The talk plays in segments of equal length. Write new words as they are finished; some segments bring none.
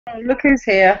Look who's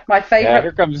here. My Yeah, favourite.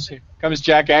 here comes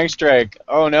Jack Angstreich.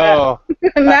 Oh no.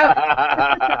 No.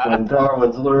 When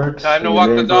Darwin's lurks Time to in walk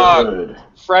your the dog. neighborhood,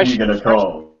 who fresh, you gonna fresh,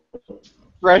 call?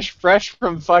 fresh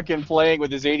from fucking playing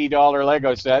with his $80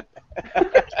 Lego set.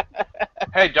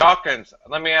 Hey Dawkins,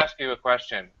 let me ask you a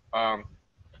question.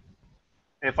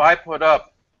 If I put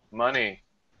up money,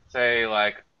 say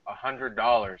like $100,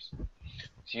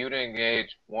 to you to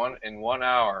engage in 1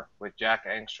 hour with Jack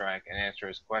Angstreich and answer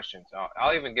his questions,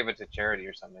 I'll even give it to charity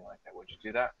or something like that. Would you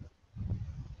do that?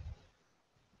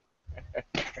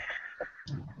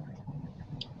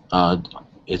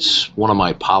 It's one of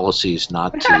my policies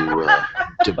not to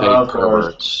debate Of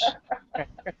course.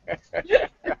 perverts.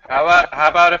 How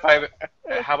about if I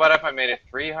made it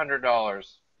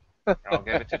 $300 and I'll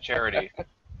give it to charity?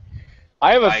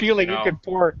 I have a Like, feeling you know-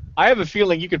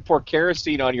 you could pour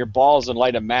kerosene on your balls and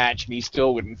light a match, and he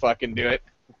still wouldn't fucking do it.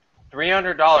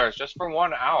 $300 just for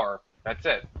 1 hour. That's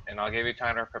it, and I'll give you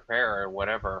time to prepare or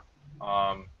whatever.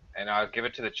 And I'll give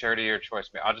it to the charity of your choice.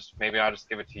 Maybe I'll just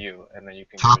give it to you, and then you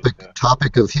can give it to...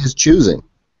 Topic of his choosing.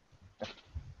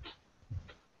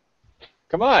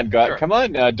 Come on, Sure.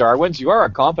 Darwins, you are a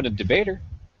competent debater.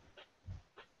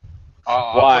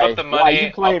 I'll Why? put up the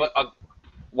money.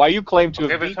 Why you claim to I'll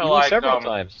have give it beaten to, me like, several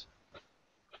times?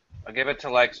 I'll give it to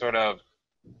like sort of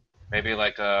maybe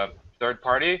like a third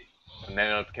party, and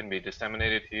then it can be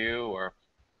disseminated to you, or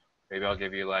maybe I'll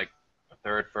give you like a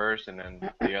third first, and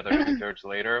then the other 2/3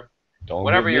 later.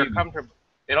 Whatever you're comfortable.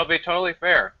 It'll be totally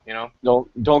fair, you know.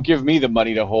 Don't give me the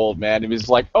money to hold, man. It was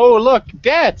like, oh look,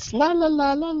 debts, la la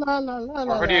la la la la la.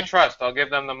 Or who do you trust? I'll give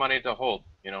them the money to hold,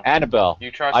 you know. Annabelle. You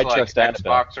trust I like trust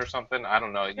Xbox or something? I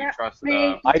don't know. You trust.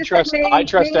 Me. I trust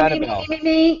Annabelle.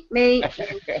 Me.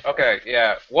 Okay,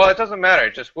 yeah. Well, it doesn't matter.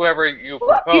 Just whoever you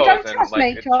What? propose. You don't and trust like,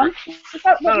 me, it's John?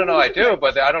 No, I do,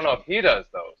 but I don't know if he does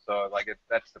though. So like,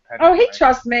 that's dependent. Oh, he right?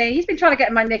 trusts me. He's been trying to get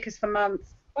in my knickers for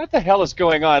months. What the hell is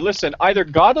going on? Listen, either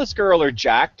Godless Girl or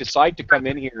Jack decide to come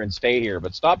in here and stay here,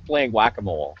 but stop playing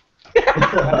whack-a-mole.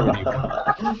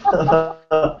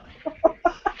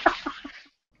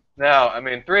 No, I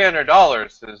mean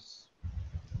 $300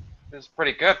 is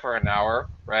pretty good for an hour,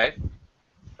 right?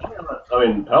 I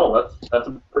mean, hell, that's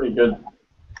a pretty good.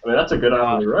 I mean, that's a good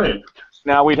hourly rate.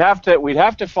 Now we'd have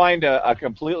to find a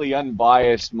completely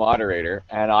unbiased moderator,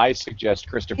 and I suggest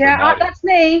Christopher. Yeah, Mouty. that's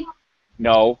me.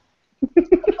 No,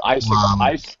 I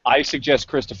suggest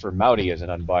Christopher Mouty as an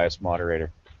unbiased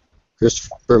moderator.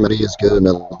 Christopher Medi is good.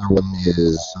 Another one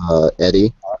is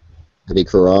Eddie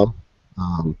Karam,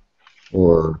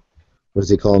 or what does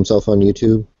he call himself on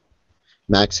YouTube?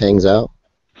 Max Hangs Out.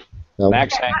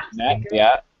 Max Hanks,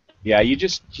 yeah. You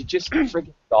just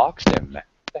freaking doxed him, man.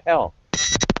 What the hell?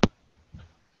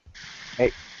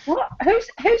 Hey. What? Who's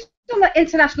on the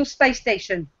International Space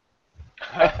Station?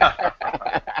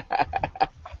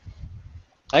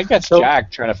 I think that's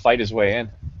Jack trying to fight his way in.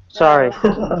 Sorry.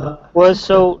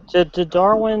 Did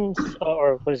Darwin's,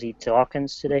 or what is he,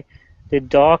 Dawkins today? Did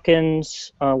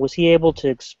Dawkins, was he able to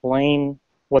explain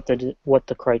what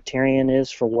the criterion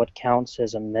is for what counts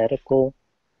as a medical?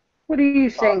 What do you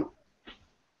think?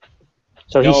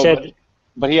 So he said...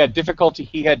 But he had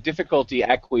difficulty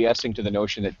acquiescing to the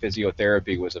notion that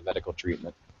physiotherapy was a medical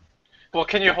treatment. Well,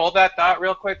 can you hold that thought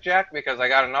real quick, Jack? Because I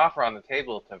got an offer on the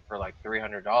table for like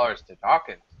 $300 to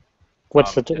Dawkins.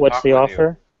 What's the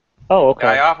offer? Oh, okay.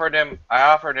 I offered him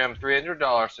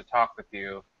 $300 to talk with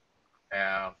you,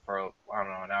 for I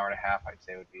don't know, an hour and a half. I'd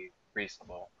say would be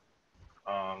reasonable.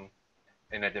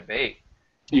 In a debate.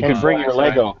 You can bring your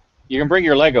Lego. You can bring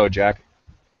your Lego, Jack.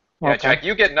 Yeah, Okay. Jack,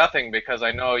 you get nothing because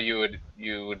I know you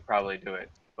would probably do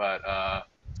it. But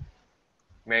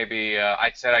maybe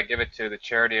I said I'd give it to the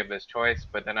charity of his choice,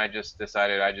 but then I just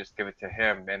decided I'd just give it to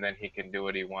him, and then he can do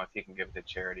what he wants. He can give it to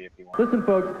charity if he wants. Listen,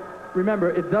 folks, remember,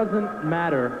 it doesn't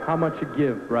matter how much you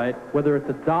give, right? Whether it's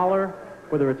 $1,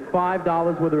 whether it's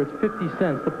 $5, whether it's 50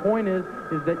 cents. The point is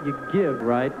that you give,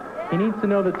 right? He needs to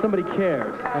know that somebody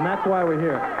cares, and that's why we're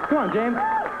here. Come on, James.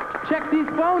 Check these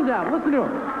phones out. Listen to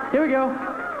them. Here we go.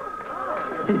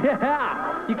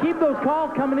 Yeah. You keep those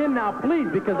calls coming in now, please,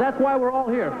 because that's why we're all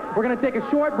here. We're going to take a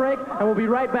short break, and we'll be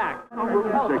right back. Wait.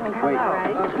 How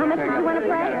much do you want to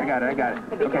play? I got it.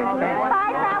 Okay.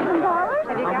 $5,000?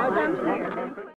 Have you got them?